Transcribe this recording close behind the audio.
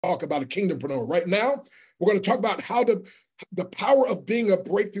talk about a kingdompreneur. Right now, we're going to talk about the power of being a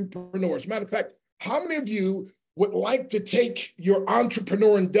breakthroughpreneur. As a matter of fact, how many of you would like to take your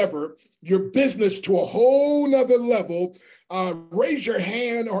entrepreneur endeavor, your business to a whole nother level? Raise your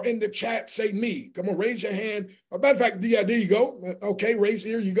hand, or in the chat, say me. Come on, raise your hand. As a matter of fact, yeah, there you go. Okay,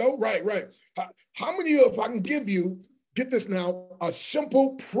 here you go. Right. How many of you, if I can give you, get this now, a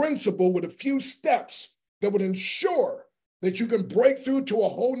simple principle with a few steps that would ensure that you can break through to a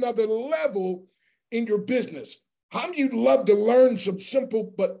whole nother level in your business? How many of you love to learn some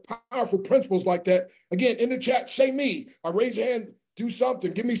simple but powerful principles like that? Again, in the chat, say me. Or raise your hand, do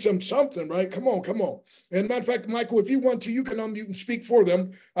something. Give me something, right? Come on. And matter of fact, Michael, if you want to, you can unmute and speak for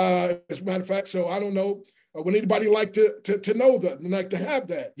them. As a matter of fact, so I don't know. Would anybody like to know that, like to have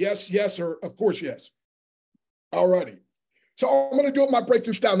that? Yes, or of course, yes. All righty. So I'm going to do it my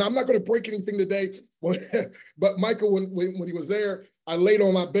breakthrough style. Now, I'm not going to break anything today, but Michael, when he was there, I laid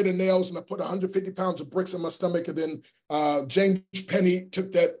on my bed of nails and I put 150 pounds of bricks in my stomach. And then James Penny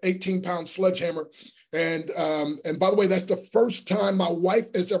took that 18-pound sledgehammer. And by the way, that's the first time my wife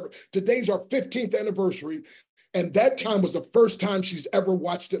has ever, today's our 15th anniversary. And that time was the first time she's ever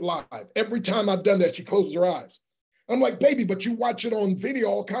watched it live. Every time I've done that, she closes her eyes. I'm like, baby, but you watch it on video,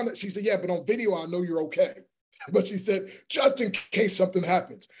 all kind of. She said, yeah, but on video, I know you're okay. But she said, just in case something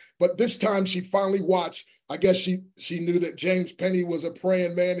happens. But this time she finally watched. I guess she knew that James Penny was a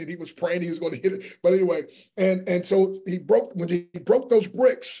praying man and he was praying he was going to hit it. But anyway, and so when he broke those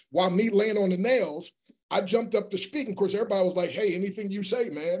bricks while me laying on the nails, I jumped up to speak. And of course, everybody was like, hey, anything you say,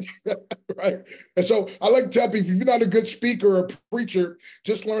 man. Right. And so I like to tell people, if you're not a good speaker or preacher,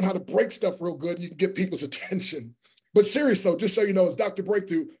 just learn how to break stuff real good. You can get people's attention. But serious though, just so you know, as Dr.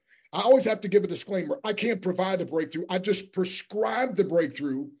 Breakthrough, I always have to give a disclaimer. I can't provide a breakthrough. I just prescribe the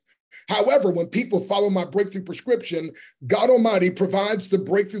breakthrough. However, when people follow my breakthrough prescription, God Almighty provides the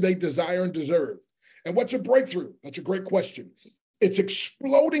breakthrough they desire and deserve. And what's a breakthrough? That's a great question. It's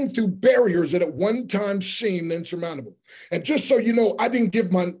exploding through barriers that at one time seemed insurmountable. And just so you know, I didn't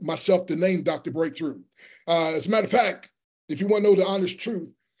give myself the name Dr. Breakthrough. As a matter of fact, if you want to know the honest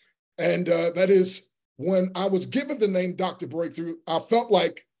truth, and that is when I was given the name Dr. Breakthrough, I felt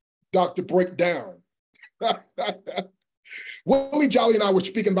like Dr. Breakdown. Willie Jolly and I were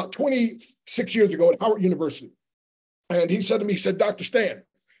speaking about 26 years ago at Howard University. And he said to me, he said, Dr. Stan,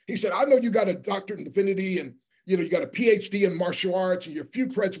 he said, I know you got a doctorate in divinity and you got a PhD in martial arts and you're a few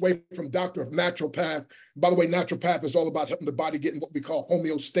credits away from Doctor of Naturopath. By the way, naturopath is all about helping the body get in what we call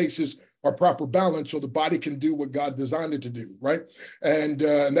homeostasis or proper balance so the body can do what God designed it to do, right? And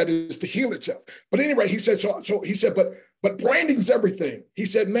that is to heal itself. But anyway, he said, so he said, but branding's everything. He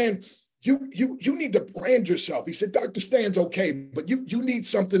said, man, you need to brand yourself. He said, Dr. Stan's okay, but you need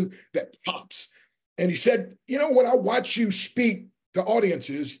something that pops. And he said, when I watch you speak to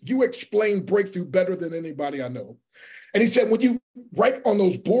audiences, you explain breakthrough better than anybody I know. And he said, when you write on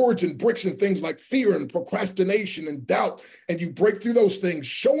those boards and bricks and things like fear and procrastination and doubt, and you break through those things,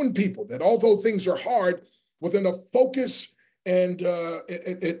 showing people that although things are hard, with enough focus and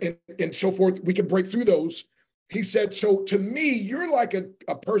so forth, we can break through those. He said, so to me, you're like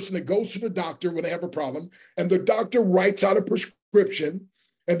a person that goes to the doctor when they have a problem, and the doctor writes out a prescription,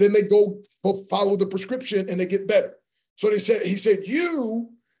 and then they go follow the prescription and they get better. So he said,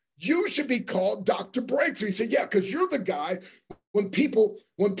 you should be called Dr. Breakthrough. He said, yeah, because you're the guy, when people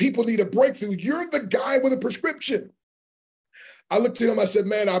need a breakthrough, you're the guy with a prescription. I looked at him, I said,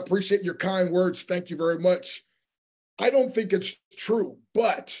 man, I appreciate your kind words. Thank you very much. I don't think it's true,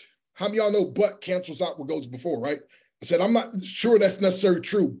 but how many of y'all know but cancels out what goes before, right? I said, I'm not sure that's necessarily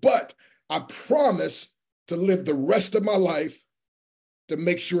true, but I promise to live the rest of my life to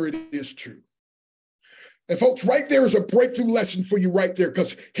make sure it is true. And folks, right there is a breakthrough lesson for you right there,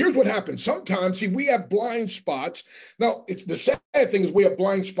 because here's what happens. Sometimes, see, we have blind spots. Now, it's the sad thing is we have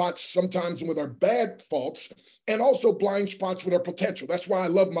blind spots sometimes with our bad faults and also blind spots with our potential. That's why I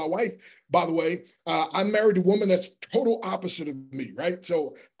love my wife, by the way. I married a woman that's total opposite of me, right?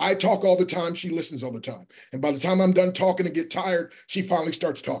 So I talk all the time. She listens all the time. And by the time I'm done talking and get tired, she finally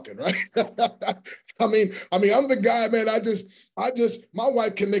starts talking, right? I mean, I'm the guy, man, my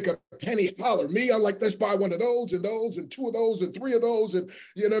wife can make a penny holler. Me, I'm like, let's buy one of those and two of those and three of those. And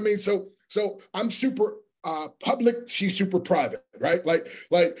you know what I mean? So I'm super public. She's super private, right? Like,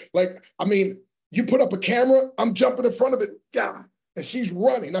 I mean, you put up a camera, I'm jumping in front of it. Yeah. And she's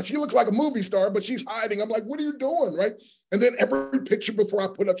running. Now, she looks like a movie star, but she's hiding. I'm like, what are you doing, right? And then every picture before I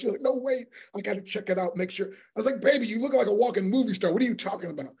put up, she's like, no, wait, I got to check it out, make sure. I was like, baby, you look like a walking movie star. What are you talking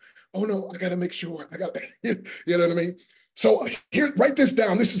about? Oh, no, I got to make sure. You know what I mean? So here, write this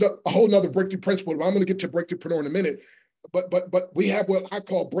down. This is a whole nother breakthrough principle. I'm going to get to breakthroughpreneur in a minute. but we have what I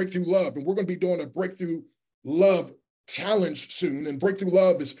call breakthrough love, and we're going to be doing a breakthrough love challenge soon. And breakthrough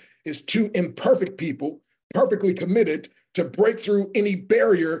love is two imperfect people perfectly committed to break through any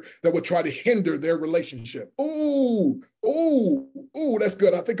barrier that would try to hinder their relationship. Ooh, that's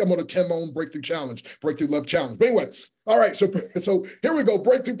good. I think I'm on a 10-month breakthrough challenge, breakthrough love challenge. But anyway, all right, so here we go,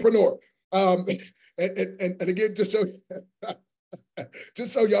 breakthroughpreneur. And again, just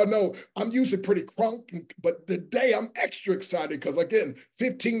so y'all know, I'm usually pretty crunk, but today I'm extra excited because, again,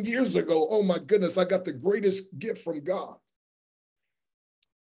 15 years ago, oh my goodness, I got the greatest gift from God.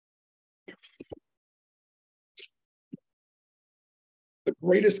 The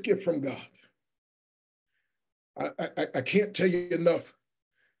greatest gift from God. I can't tell you enough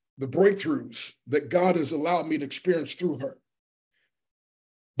the breakthroughs that God has allowed me to experience through her.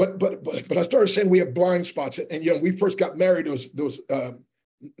 But I started saying we have blind spots, and you know, we first got married. There was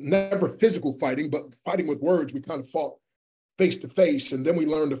never physical fighting, but fighting with words. We kind of fought face to face, and then we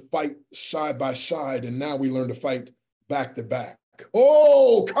learned to fight side by side, and now we learn to fight back to back.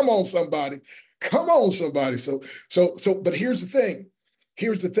 Oh, come on, somebody, come on, somebody. So, but here's the thing.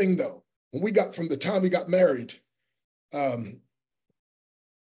 Here's the thing, though. When we got from the time we got married,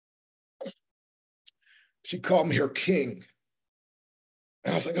 she called me her king.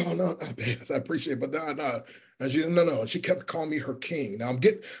 And I was like, oh, no, I appreciate it, but no. And she said, no. She kept calling me her king. Now I'm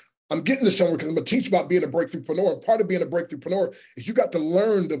getting to somewhere because I'm going to teach about being a breakthroughpreneur. And part of being a breakthroughpreneur is you got to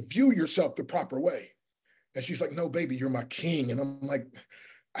learn to view yourself the proper way. And she's like, no, baby, you're my king. And I'm like,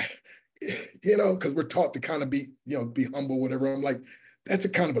 you know, because we're taught to kind of be, you know, be humble, whatever. I'm like, that's a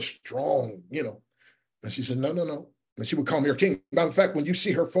kind of a strong, you know. And she said, no. And she would call me her king. Matter of fact, when you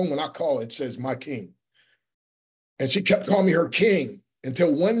see her phone, when I call, it says my king. And she kept calling me her king.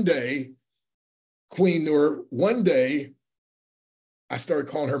 Until one day, Queen Noor, one day, I started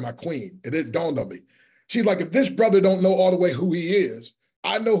calling her my queen. And it dawned on me. She's like, if this brother don't know all the way who he is,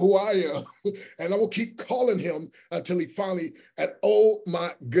 I know who I am. And I will keep calling him until he finally, oh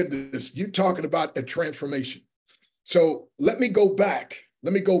my goodness, you talking about a transformation. So let me go back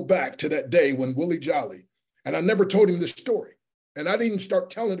to that day when Willie Jolly, and I never told him this story. And I didn't start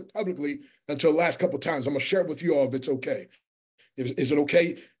telling it publicly until the last couple of times. I'm gonna share it with you all if it's okay. Is it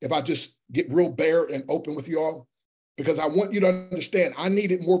okay if I just get real bare and open with you all? Because I want you to understand, I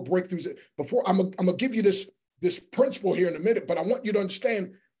needed more breakthroughs. Before I'm gonna give you this principle here in a minute, but I want you to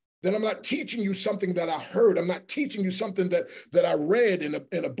understand that I'm not teaching you something that I heard. I'm not teaching you something that I read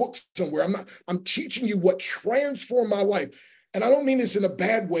in a book somewhere. I'm teaching you what transformed my life. And I don't mean this in a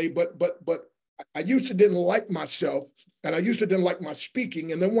bad way, but I used to didn't like myself, and I used to didn't like my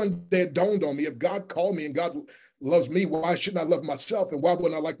speaking. And then one day it dawned on me, if God called me and God loves me, why shouldn't I love myself? And why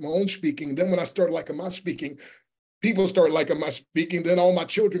wouldn't I like my own speaking? And then when I started liking my speaking, people started liking my speaking. Then all my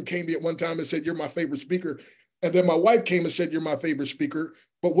children came to me at one time and said, you're my favorite speaker. And then my wife came and said, you're my favorite speaker.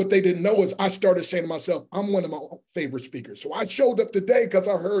 But what they didn't know is I started saying to myself, I'm one of my favorite speakers. So I showed up today because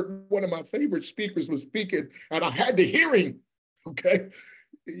I heard one of my favorite speakers was speaking, and I had to hear him. Okay.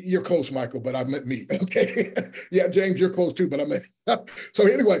 You're close, Michael, but I meant me. Okay. Yeah, James, you're close too, but I meant. So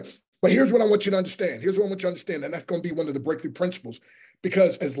anyway, but here's what I want you to understand. Here's what I want you to understand. And that's going to be one of the breakthrough principles.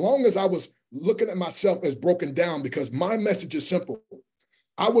 Because as long as I was looking at myself as broken down, because my message is simple.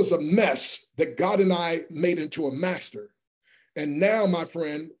 I was a mess that God and I made into a master. And now, my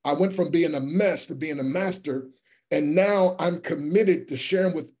friend, I went from being a mess to being a master. And now I'm committed to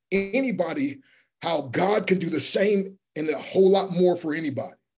sharing with anybody how God can do the same and a whole lot more for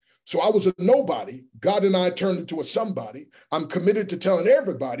anybody. So I was a nobody. God and I turned into a somebody. I'm committed to telling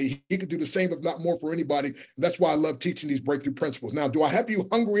everybody he could do the same, if not more, for anybody. And that's why I love teaching these breakthrough principles. Now, do I have you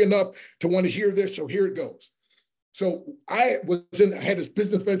hungry enough to want to hear this? So here it goes. So I had this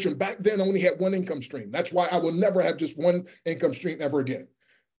business venture, and back then I only had one income stream. That's why I will never have just one income stream ever again.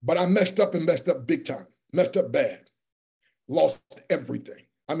 But I messed up big time, messed up bad, lost everything.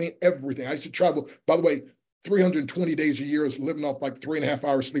 I mean, everything. I used to travel, by the way, 320 days a year. I was living off like 3.5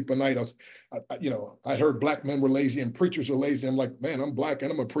 hours sleep a night. I heard black men were lazy and preachers are lazy. I'm like, man, I'm black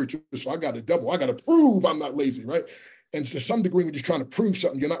and I'm a preacher, so I got to double. I got to prove I'm not lazy, right? And to some degree, when you're trying to prove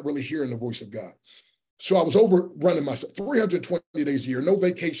something, you're not really hearing the voice of God. So I was overrunning myself 320 days a year, no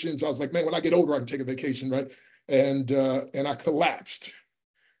vacations. I was like, man, when I get older, I can take a vacation, right? And I collapsed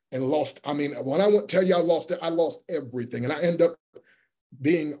and lost. I mean, when I won't tell you I lost everything. And I end up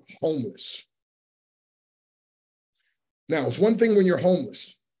being homeless. Now, it's one thing when you're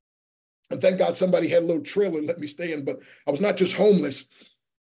homeless. And thank God somebody had a little trailer and let me stay in, but I was not just homeless,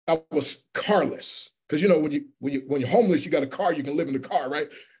 I was carless. Because, you know, when you're homeless, you got a car, you can live in the car, right?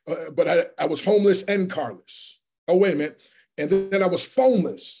 But I was homeless and carless. Oh, wait a minute. And then I was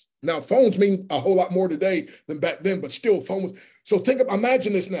phoneless. Now, phones mean a whole lot more today than back then, but still phones. So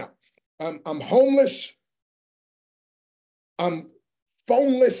imagine this now. I'm homeless, I'm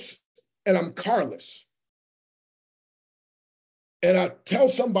phoneless, and I'm carless. And I tell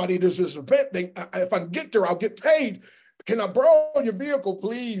somebody there's this event, if I can get there, I'll get paid. Can I borrow your vehicle,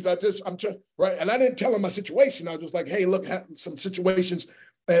 please? I'm just, right? And I didn't tell him my situation. I was just like, hey, look, some situations.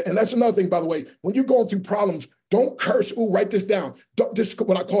 And that's another thing, by the way, when you're going through problems, don't curse. Ooh, write this down. This is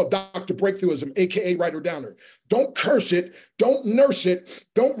what I call Dr. Breakthroughism, AKA writer downer. Don't curse it. Don't nurse it.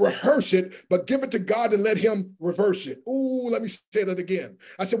 Don't rehearse it, but give it to God and let him reverse it. Ooh, let me say that again.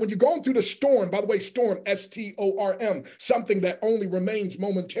 I said, when you're going through the storm, by the way, storm, S-T-O-R-M, something that only remains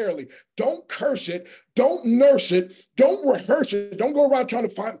momentarily. Don't curse it. Don't nurse it. Don't rehearse it. Don't go around trying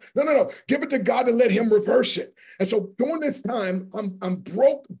to find. No. Give it to God and let him reverse it. And so during this time, I'm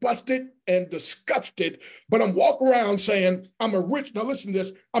broke, busted, and disgusted, but I'm walking around saying, now listen to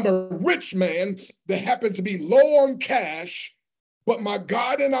this, I'm a rich man that happens to be low on cash, but my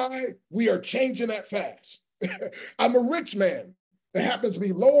God and I, we are changing that fast. I'm a rich man that happens to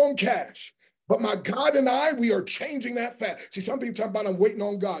be low on cash, but my God and I, we are changing that fast. See, some people talk about I'm waiting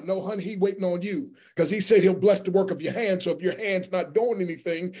on God. No, honey, he waiting on you because he said he'll bless the work of your hands. So if your hand's not doing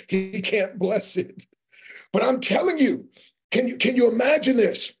anything, he can't bless it. But I'm telling you, can you imagine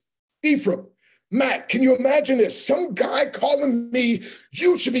this? Ephraim, Matt, can you imagine this? Some guy calling me,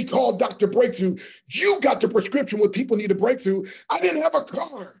 you should be called Dr. Breakthrough. You got the prescription when people need a breakthrough. I didn't have a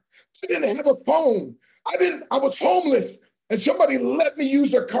car. I didn't have a phone. I was homeless. And somebody let me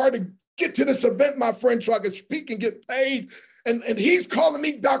use their car to get to this event, my friend, so I could speak and get paid. And he's calling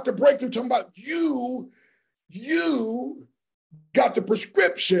me Dr. Breakthrough, talking about you got the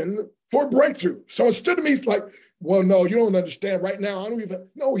prescription for breakthrough. So instead of me like, well, no, you don't understand right now. He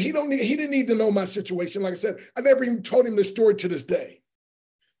didn't need to know my situation. Like I said, I never even told him this story to this day.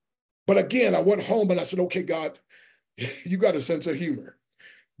 But again, I went home and I said, okay, God, you got a sense of humor.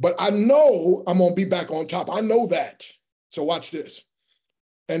 But I know I'm going to be back on top. I know that. So watch this.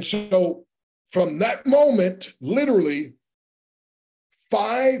 And so from that moment, literally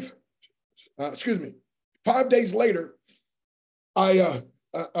 5 days later,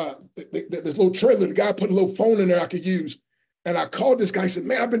 this little trailer, the guy put a little phone in there I could use. And I called this guy. He said,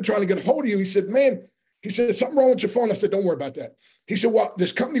 man, I've been trying to get a he said, something wrong with your phone. I said, don't worry about that. He said, well,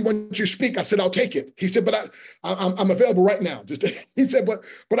 this company wants you to speak. I said, I'll take it. He said, but I'm available right now. He said, but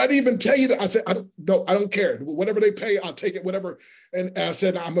I didn't even tell you that. I said, I don't care. Whatever they pay, I'll take it, whatever. And I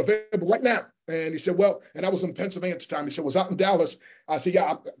said, I'm available right now. And he said, well, and I was in Pennsylvania at the time. He said, was out in Dallas. I said,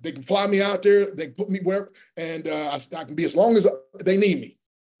 yeah, they can fly me out there. They can put me wherever. And I can be as long as they need me.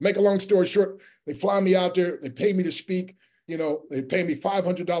 Make a long story short, they fly me out there. They pay me to speak. They pay me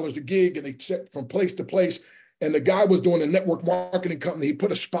 $500 a gig and they set from place to place. And the guy was doing a network marketing company. He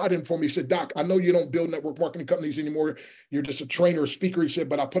put a spot in for me. He said, Doc, I know you don't build network marketing companies anymore. You're just a trainer, a speaker. He said,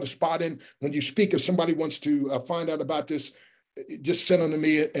 but I put a spot in. When you speak, if somebody wants to find out about this, just send them to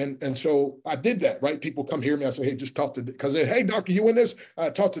me. And so I did that, right? People come hear me. I say, hey, just talk to, because hey, Doc, are you in this?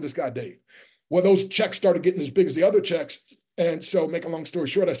 Talk to this guy, Dave. Well, those checks started getting as big as the other checks. And so make a long story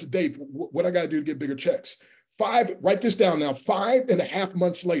short, I said, Dave, what I got to do to get bigger checks? Write this down now, 5.5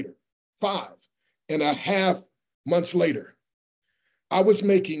 months later, 5.5 months later, I was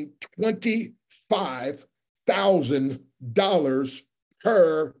making $25,000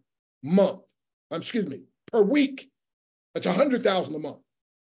 per month. Per week. That's $100,000 a month.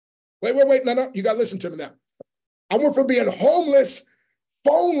 Wait. No. You got to listen to me now. I went from being homeless,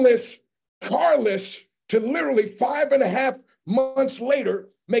 phoneless, carless to literally 5.5 months later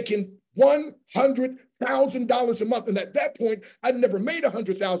making $100,000 a month. And at that point, I'd never made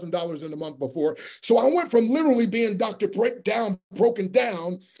 $100,000 in a month before. So I went from literally being Dr. Broken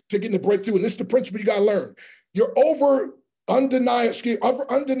down to getting a breakthrough. And this is the principle you got to learn. Your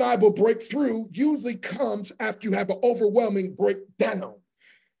undeniable breakthrough usually comes after you have an overwhelming breakdown.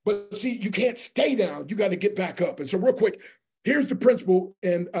 But see, you can't stay down. You got to get back up. And so real quick, here's the principle,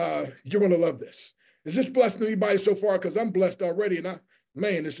 and you're going to love this. Is this blessing anybody so far? Because I'm blessed already, and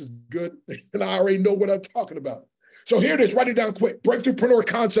man, this is good. And I already know what I'm talking about. So here it is. Write it down quick. Breakthroughpreneur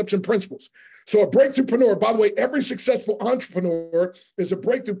concepts and principles. So a breakthroughpreneur, by the way, every successful entrepreneur is a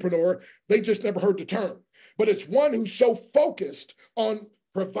breakthroughpreneur. They just never heard the term. But it's one who's so focused on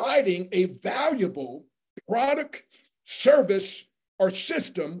providing a valuable product, service, or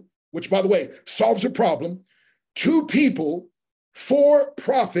system, which, by the way, solves a problem, to people for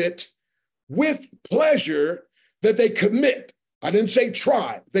profit with pleasure, that they commit. I didn't say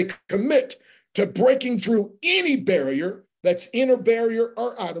try. They commit to breaking through any barrier, that's inner barrier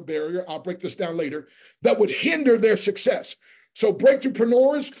or outer barrier, I'll break this down later, that would hinder their success. So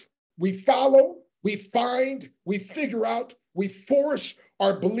breakthroughpreneurs we follow, we find, we figure out, we force,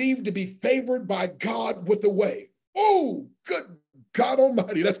 are believed to be favored by God with the way. Oh, good God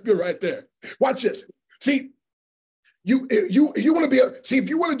Almighty. That's good right there. Watch this. See, you want to be if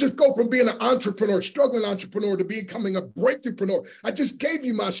you want to just go from being an entrepreneur, struggling entrepreneur, to becoming a breakthroughpreneur, I just gave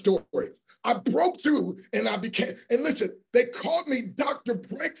you my story. I broke through and I became, and listen, they called me Dr.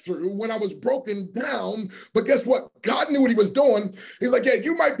 Breakthrough when I was broken down, but guess what? God knew what he was doing. He's like, yeah,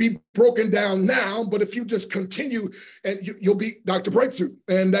 you might be broken down now, but if you just continue, and you'll be Dr. Breakthrough.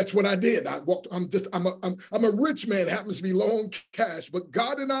 And that's what I did. I'm a rich man, happens to be low on cash, but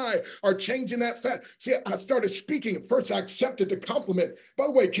God and I are changing that fast. See, I started speaking. At first, I accepted the compliment. By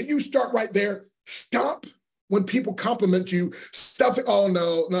the way, can you start right there? Stop. When people compliment you, stop saying, oh,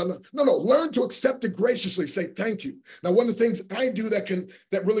 no. Learn to accept it graciously. Say thank you. Now, one of the things I do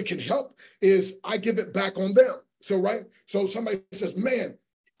that really can help is I give it back on them. So somebody says, man,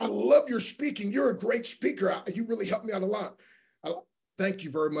 I love your speaking. You're a great speaker. You really helped me out a lot. Thank you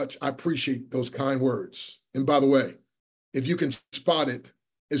very much. I appreciate those kind words. And by the way, if you can spot it,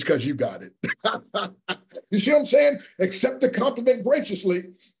 it's because you got it. You see what I'm saying? Accept the compliment graciously.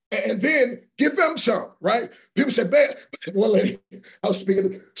 And then give them some, right? People say, man, one lady, I was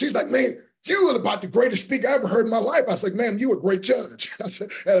speaking, she's like, man, you are about the greatest speaker I ever heard in my life. I was like, ma'am, you a great judge. I said,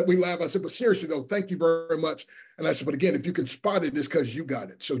 and we laughed. I said, but seriously though, thank you very much. And I said, but again, if you can spot it, it's because you got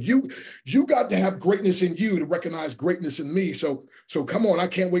it. So you got to have greatness in you to recognize greatness in me. So come on, I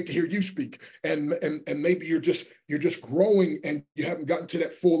can't wait to hear you speak. And maybe you're just growing and you haven't gotten to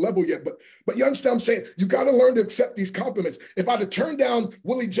that full level yet. But you understand what I'm saying? You got to learn to accept these compliments. If I'd have turned down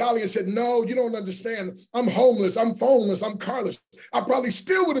Willie Jolly and said, no, you don't understand. I'm homeless, I'm phoneless, I'm carless, I probably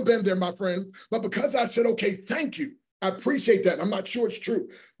still would have been there, my friend. But because I said, okay, thank you. I appreciate that. I'm not sure it's true,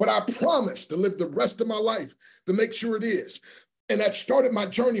 but I promise to live the rest of my life to make sure it is. And that started my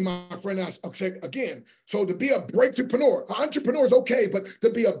journey, my friend. I'll say again, so to be a breakthroughpreneur, an entrepreneur is okay, but to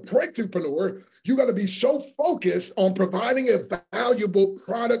be a breakthroughpreneur, you got to be so focused on providing a valuable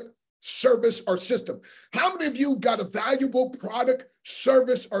product, service, or system. How many of you got a valuable product,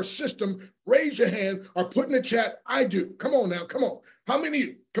 service, or system? Raise your hand or put in the chat, I do. Come on now, come on. How many of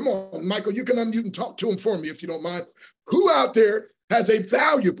you? Come on, Michael, you can unmute and talk to him for me if you don't mind. Who out there has a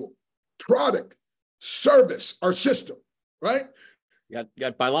valuable product, service, or system, right? You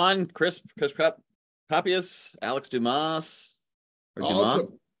got Bailon, Chris Papias, Alex Dumas.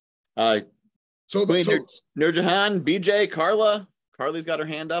 Awesome. So Nurjahan, BJ, Carla. Carly's got her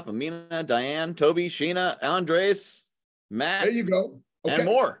hand up. Amina, Diane, Toby, Sheena, Andres, Matt. There you go. Okay. And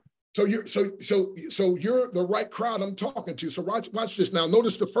more. So you're the right crowd I'm talking to. So watch this now.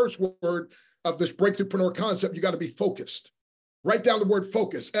 Notice the first word of this breakthroughpreneur concept. You got to be focused. Write down the word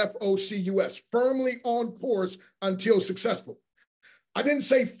focus, F-O-C-U-S, firmly on course until successful. I didn't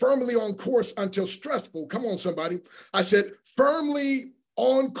say firmly on course until stressful. Come on, somebody. I said firmly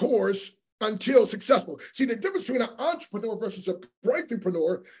on course until successful. See, the difference between an entrepreneur versus a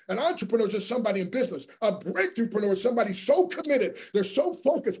breakthroughpreneur, an entrepreneur is just somebody in business. A breakthroughpreneur is somebody so committed, they're so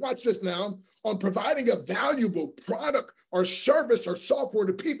focused, watch this now, on providing a valuable product or service or software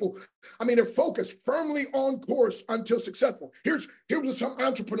to people. I mean, they're focused firmly on course until successful. Here's what some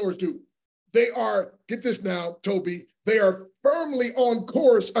entrepreneurs do. They are, get this now, Toby, they are firmly on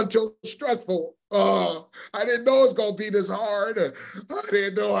course until stressful. I didn't know it was going to be this hard. I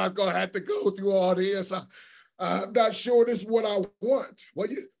didn't know I was going to have to go through all this. I'm not sure this is what I want. Well,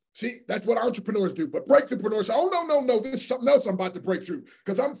 see, that's what entrepreneurs do. But breakthroughpreneurs say, oh, no, this is something else I'm about to break through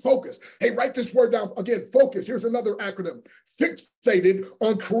because I'm focused. Hey, write this word down. Again, focus. Here's another acronym. Fixated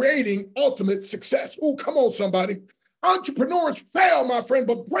on creating ultimate success. Oh, come on, somebody. Entrepreneurs fail, my friend,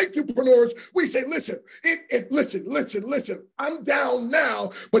 but breakthroughpreneurs, we say, listen, I'm down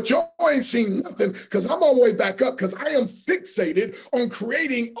now, but you ain't seen nothing because I'm on my way back up because I am fixated on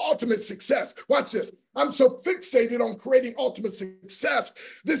creating ultimate success. Watch this. I'm so fixated on creating ultimate success.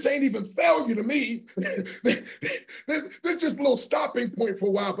 This ain't even failure to me. This is just a little stopping point for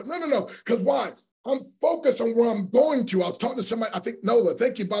a while, but no, because why? I'm focused on where I'm going to. I was talking to somebody, I think Nola.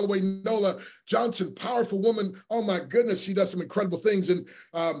 Thank you, by the way, Nola Johnson, powerful woman. Oh my goodness, she does some incredible things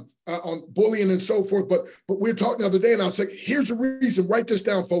on bullying and so forth. But we were talking the other day, and I was like, here's the reason. Write this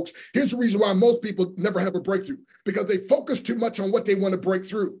down, folks. Here's the reason why most people never have a breakthrough, because they focus too much on what they want to break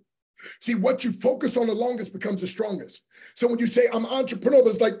through. See, what you focus on the longest becomes the strongest. So when you say I'm an entrepreneur,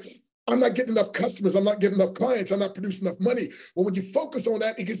 it's like, I'm not getting enough customers. I'm not getting enough clients. I'm not producing enough money. Well, when you focus on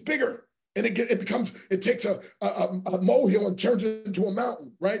that, it gets bigger. And it takes a molehill and turns it into a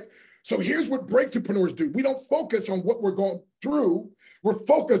mountain, right? So here's what breakthroughpreneurs do. We don't focus on what we're going through. We're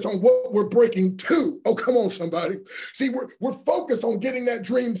focused on what we're breaking to. Oh, come on, somebody. See, we're focused on getting that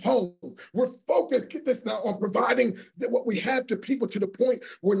dream home. We're focused, get this now, on providing what we have to people to the point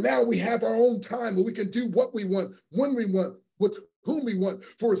where now we have our own time where we can do what we want, when we want, with whom we want,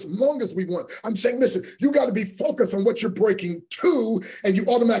 for as long as we want. I'm saying, listen, you got to be focused on what you're breaking to, and you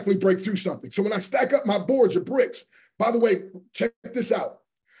automatically break through something. So when I stack up my boards of bricks, by the way, check this out.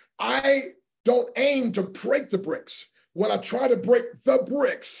 I don't aim to break the bricks. When I try to break the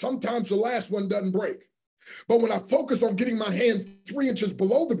bricks, sometimes the last one doesn't break. But when I focus on getting my hand 3 inches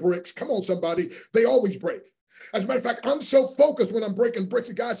below the bricks, come on, somebody, they always break. As a matter of fact, I'm so focused when I'm breaking bricks.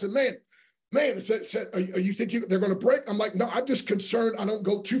 The guy said, man, said, you think they're going to break? I'm like, no, I'm just concerned I don't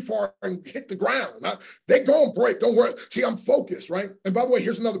go too far and hit the ground. They're going to break. Don't worry. See, I'm focused, right? And by the way,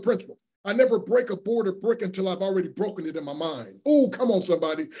 here's another principle. I never break a board or brick until I've already broken it in my mind. Oh, come on,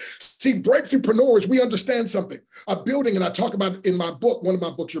 somebody. See, breakthroughpreneurs, we understand something. A building, and I talk about it in my book, one of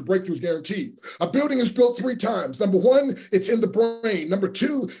my books, Your Breakthrough is Guaranteed. A building is built 3 times. Number 1, it's in the brain. Number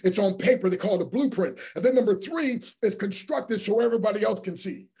 2, it's on paper. They call it a blueprint. And then number 3, it's constructed so everybody else can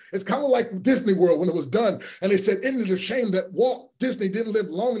see. It's kind of like Disney World when it was done. And they said, isn't it a shame that Walt Disney didn't live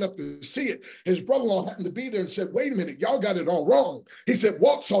long enough to see it? His brother-in-law happened to be there and said, wait a minute, y'all got it all wrong. He said,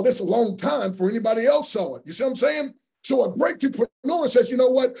 Walt saw this a long time before anybody else saw it. You see what I'm saying? So a breakthroughpreneur says, you know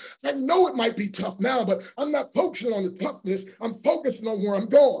what? I know it might be tough now, but I'm not focusing on the toughness. I'm focusing on where I'm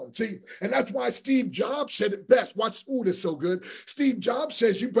going. See, and that's why Steve Jobs said it best. Watch, ooh, this is so good. Steve Jobs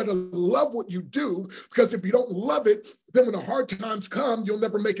says you better love what you do, because if you don't love it, then when the hard times come, you'll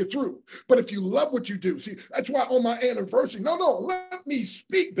never make it through. But if you love what you do, see, that's why on my anniversary, no, let me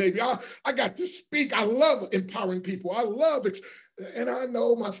speak, baby. I got to speak. I love empowering people. I love it. And I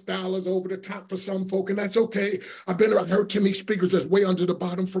know my style is over the top for some folk, and that's okay. I heard too many speakers that's way under the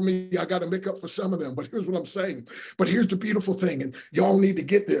bottom for me. I got to make up for some of them. But here's what I'm saying. But here's the beautiful thing, and y'all need to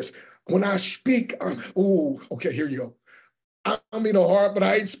get this. When I speak, okay, here you go. I mean no hard, but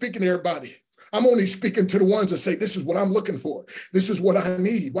I ain't speaking to everybody. I'm only speaking to the ones that say, this is what I'm looking for. This is what I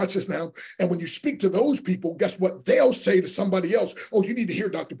need. Watch this now. And when you speak to those people, guess what? They'll say to somebody else, oh, you need to hear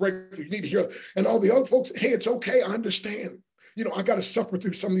Dr. Breakthrough. You need to hear. And all the other folks, hey, it's okay. I understand. You know, I got to suffer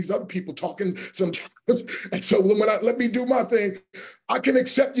through some of these other people talking sometimes. And so when let me do my thing, I can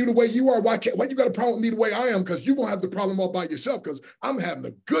accept you the way you are. Why you got a problem with me the way I am? Because you won't have the problem all by yourself, because I'm having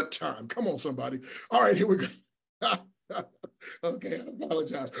a good time. Come on, somebody. All right, here we go. Okay, I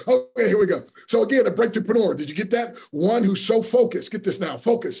apologize. Okay, here we go. So again, a breakthroughpreneur. Did you get that? One who's so focused, get this now,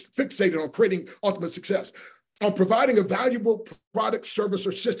 focused, fixated on creating ultimate success, on providing a valuable product, service,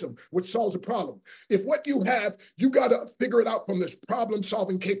 or system which solves a problem. If what you have, you got to figure it out from this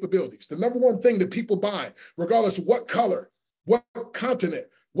problem-solving capabilities. The number one thing that people buy, regardless of what color, what continent,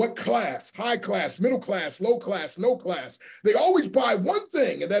 what class, high class, middle class, low class, no class, they always buy one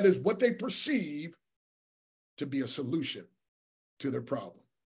thing, and that is what they perceive to be a solution to their problem.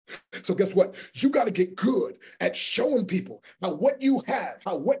 So guess what? You got to get good at showing people how what you have,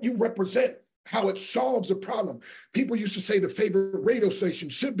 how what you represent, how it solves a problem. People used to say the favorite radio station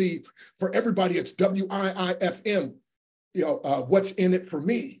should be, for everybody, it's WIIFM. You know, what's in it for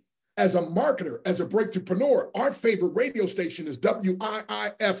me? As a marketer, as a breakthroughpreneur, our favorite radio station is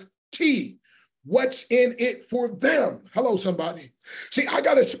WIIFT. What's in it for them? Hello, somebody. See, I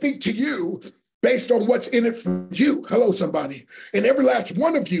got to speak to you based on what's in it for you. Hello, somebody. And every last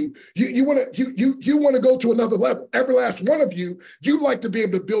one of you, you want to go to another level. Every last one of you, you like to be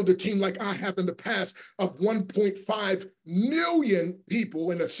able to build a team like I have in the past of 1.5 million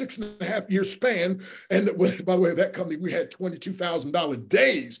people in a 6.5-year span. And by the way, that company, we had $22,000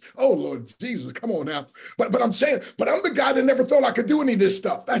 days. Oh, Lord Jesus, come on now. But I'm saying, but I'm the guy that never thought I could do any of this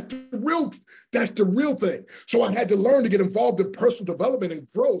stuff. That's the real thing. So I had to learn to get involved in personal development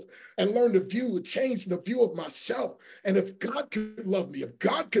and growth, and learn to change the view of myself. And if God could love me, if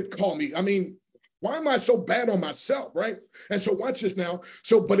God could call me, I mean, why am I so bad on myself, right? And so watch this now.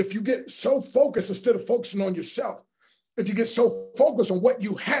 But if you get so focused, instead of focusing on yourself, if you get so focused on what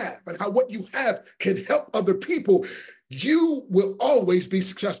you have and how what you have can help other people, you will always be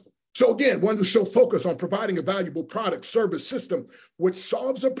successful. So again, one who's so focused on providing a valuable product, service, system, which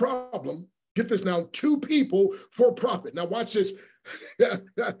solves a problem, get this now, to people for profit. Now watch this.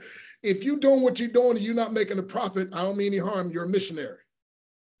 If you're doing what you're doing and you're not making a profit, I don't mean any harm, you're a missionary.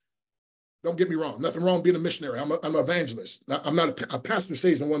 Don't get me wrong. Nothing wrong being a missionary. I'm an evangelist. I'm not a pastor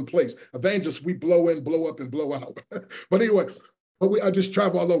stays in one place. Evangelists, we blow in, blow up, and blow out. But anyway, I just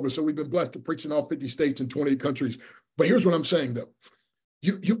travel all over. So we've been blessed to preach in all 50 states and 28 countries. But here's what I'm saying though.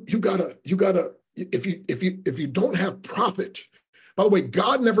 You gotta, if you don't have profit, by the way,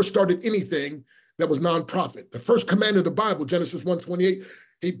 God never started anything that was nonprofit. The first command of the Bible, Genesis 1:28,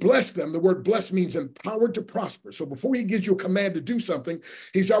 he blessed them. The word blessed means empowered to prosper. So before he gives you a command to do something,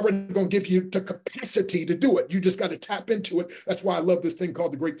 he's already going to give you the capacity to do it. You just got to tap into it. That's why I love this thing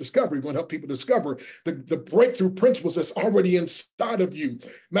called the Great Discovery. We're going to help people discover the breakthrough principles that's already inside of you.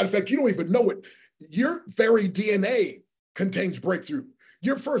 Matter of fact, you don't even know it. Your very DNA contains breakthrough.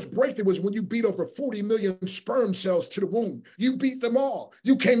 Your first breakthrough was when you beat over 40 million sperm cells to the womb. You beat them all.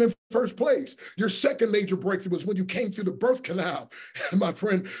 You came in first place. Your second major breakthrough was when you came through the birth canal, my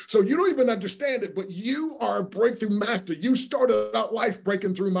friend. So you don't even understand it, but you are a breakthrough master. You started out life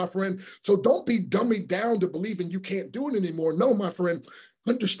breaking through, my friend. So don't be dummied down to believing you can't do it anymore. No, my friend,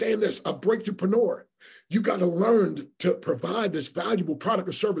 understand this, a breakthroughpreneur. You got to learn to provide this valuable product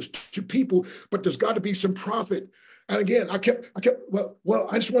or service to people, but there's got to be some profit. And again, I kept, well,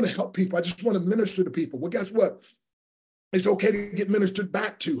 I just want to help people. I just want to minister to people. Well, guess what? It's okay to get ministered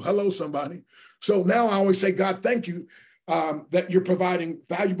back to. Hello, somebody. So now I always say, God, thank you that you're providing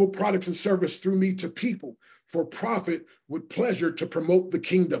valuable products and service through me to people for profit with pleasure to promote the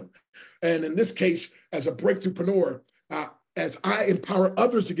kingdom. And in this case, as a breakthroughpreneur, as I empower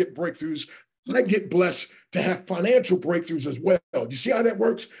others to get breakthroughs, I get blessed to have financial breakthroughs as well. You see how that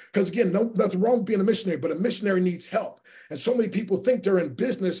works? Because again, nothing wrong with being a missionary, but a missionary needs help. And so many people think they're in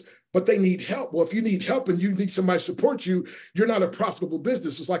business, but they need help. Well, if you need help and you need somebody to support you, you're not a profitable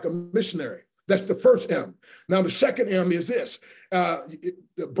business. It's like a missionary. That's the first M. Now, the second M is this,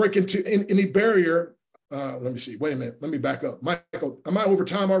 break into any barrier. Let me see. Wait a minute. Let me back up. Michael, am I over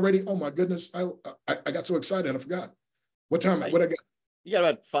time already? Oh, my goodness. I got so excited. I forgot. What time? What I got? You got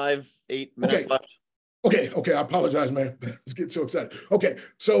about 5-8 minutes left. Okay. I apologize, man. Let's get so excited. Okay,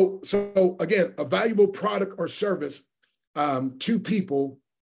 so again, a valuable product or service to people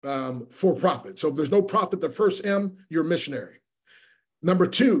for profit. So if there's no profit, the first M, you're a missionary. Number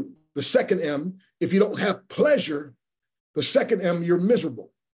two, the second M, if you don't have pleasure, the second M, you're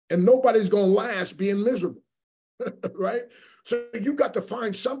miserable. And nobody's going to last being miserable, right? So you got to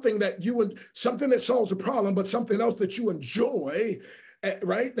find something something that solves a problem, but something else that you enjoy.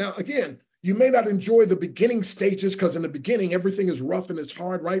 Right now, again, you may not enjoy the beginning stages because in the beginning, everything is rough and it's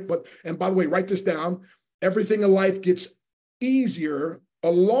hard, right? And by the way, write this down. Everything in life gets easier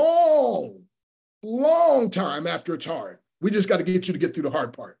a long time after it's hard. We just got to get you to get through the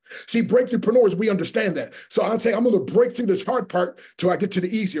hard part. See, breakthroughpreneurs, we understand that. So I'd say I'm going to break through this hard part till I get to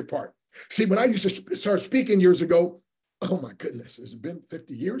the easier part. See, when I used to start speaking years ago, oh my goodness, it's been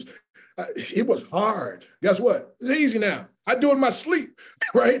 50 years. It was hard. Guess what? It's easy now. I do it in my sleep,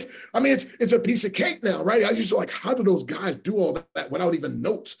 right? I mean, it's a piece of cake now, right? I used to like, how do those guys do all that without even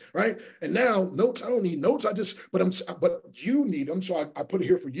notes, right? And now notes, I don't need notes. But you need them. So I put it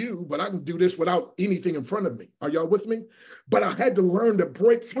here for you, but I can do this without anything in front of me. Are y'all with me? But I had to learn to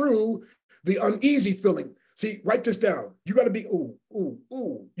break through the uneasy feeling. See, write this down. You got to be,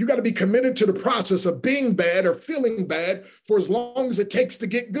 you got to be committed to the process of being bad or feeling bad for as long as it takes to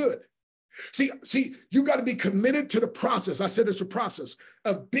get good. See, you got to be committed to the process. I said it's a process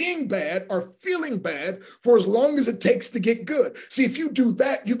of being bad or feeling bad for as long as it takes to get good. See, if you do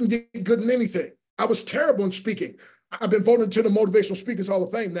that, you can get good in anything. I was terrible in speaking. I've been voted to the Motivational Speakers Hall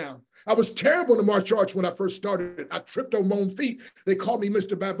of Fame now. I was terrible in the martial arts when I first started. I tripped over my own feet. They called me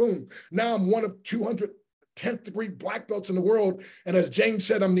Mr. Baboon. Now I'm one of 200 10th degree black belts in the world. And as James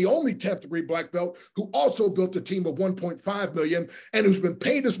said, I'm the only 10th degree black belt who also built a team of 1.5 million and who's been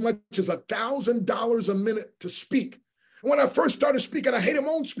paid as much as $1,000 a minute to speak. And when I first started speaking, I hated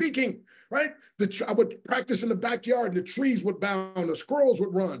my own speaking, right? I would practice in the backyard, the trees would bound, the squirrels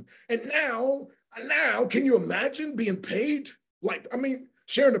would run. And now, can you imagine being paid?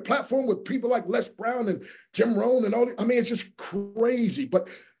 Sharing the platform with people like Les Brown and Jim Rohn and all. It's just crazy. But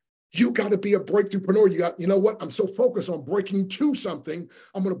you got to be a breakthroughpreneur. You know what? I'm so focused on breaking to something.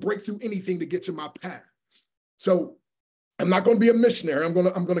 I'm going to break through anything to get to my path. So I'm not going to be a missionary. I'm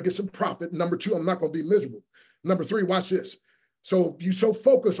going to get some profit. Number two, I'm not going to be miserable. Number three, watch this. So you so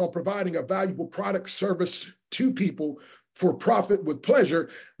focus on providing a valuable product service to people for profit with pleasure.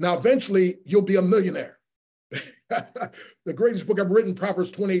 Now, eventually you'll be a millionaire. The greatest book I've written,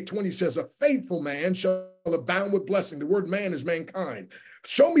 Proverbs 28:20 says, a faithful man shall abound with blessing. The word man is mankind.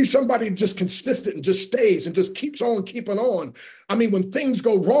 Show me somebody just consistent and just stays and just keeps on keeping on. When things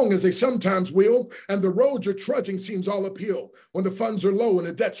go wrong, as they sometimes will, and the road you're trudging seems all uphill, when the funds are low and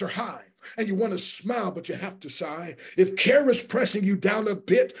the debts are high, and you want to smile, but you have to sigh. If care is pressing you down a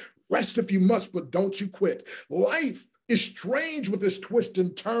bit, rest if you must, but don't you quit. Life is strange with its twists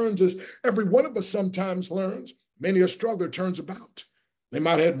and turns, as every one of us sometimes learns. Many a struggler turns about. They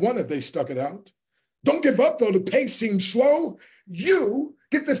might have had one if they stuck it out. Don't give up, though the pace seems slow. You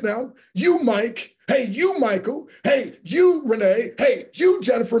Get this now. You, Mike. Hey, you, Michael. Hey, you, Renee. Hey, you,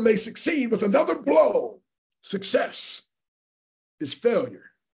 Jennifer, may succeed with another blow. Success is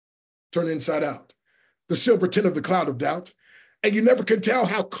failure. Turn inside out. The silver tint of the cloud of doubt. And you never can tell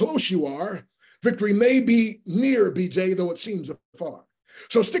how close you are. Victory may be near, BJ, though it seems afar.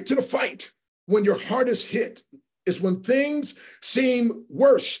 So stick to the fight. When your hardest hit is when things seem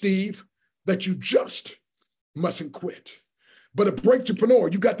worse, Steve, that you just mustn't quit. But a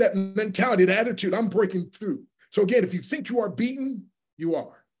breakthroughpreneur, you got that mentality, that attitude, I'm breaking through. So again, if you think you are beaten, you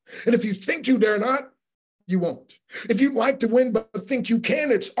are. And if you think you dare not, you won't. If you'd like to win but think you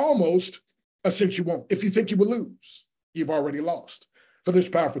can, it's almost a cinch you won't. If you think you will lose, you've already lost. For this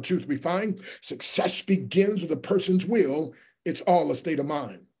powerful truth we find, success begins with a person's will. It's all a state of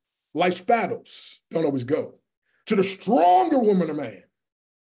mind. Life's battles don't always go to the stronger woman or man,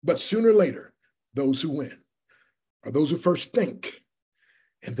 but sooner or later, those who win are those who first think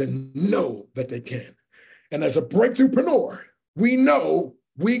and then know that they can. And as a breakthroughpreneur, we know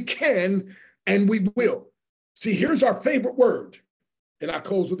we can and we will. See, here's our favorite word, and I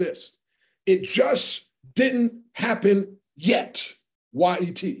close with this. It just didn't happen yet,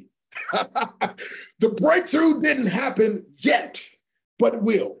 Y-E-T. The breakthrough didn't happen yet, but it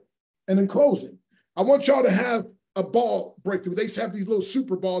will. And in closing, I want y'all to have a ball breakthrough. They used to have these little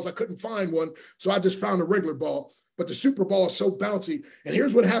super balls. I couldn't find one, so I just found a regular ball. But the super ball is so bouncy. And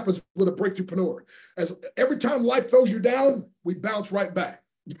here's what happens with a breakthroughpreneur. As every time life throws you down, we bounce right back.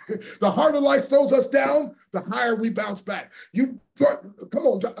 The harder life throws us down, the higher we bounce back. Come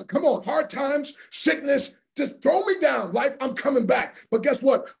on, hard times, sickness, just throw me down. Life, I'm coming back. But guess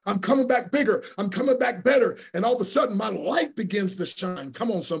what? I'm coming back bigger. I'm coming back better. And all of a sudden, my light begins to shine.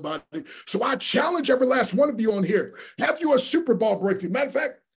 Come on, somebody. So I challenge every last one of you on here. Have you a Super Bowl breakthrough? Matter of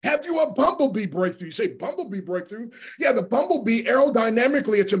fact, have you a bumblebee breakthrough? You say bumblebee breakthrough? Yeah, the bumblebee,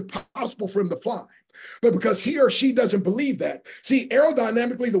 aerodynamically, it's impossible for him to fly. But because he or she doesn't believe that. See,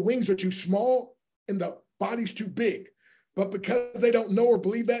 aerodynamically, the wings are too small and the body's too big. But because they don't know or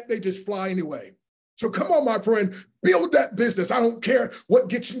believe that, they just fly anyway. So come on, my friend, build that business. I don't care what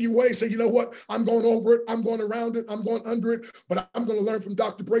gets in your way. Say, you know what? I'm going over it. I'm going around it. I'm going under it. But I'm going to learn from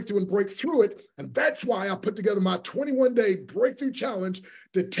Dr. Breakthrough and break through it. And that's why I put together my 21-day breakthrough challenge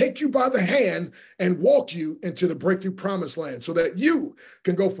to take you by the hand and walk you into the breakthrough promised land so that you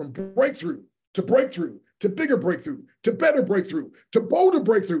can go from breakthrough to breakthrough, to bigger breakthrough, to better breakthrough, to bolder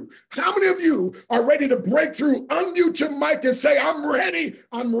breakthrough. How many of you are ready to break through? Unmute your mic and say, I'm ready,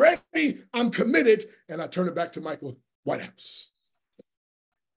 I'm committed. And I turn it back to Michael Whitehouse.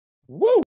 Woo!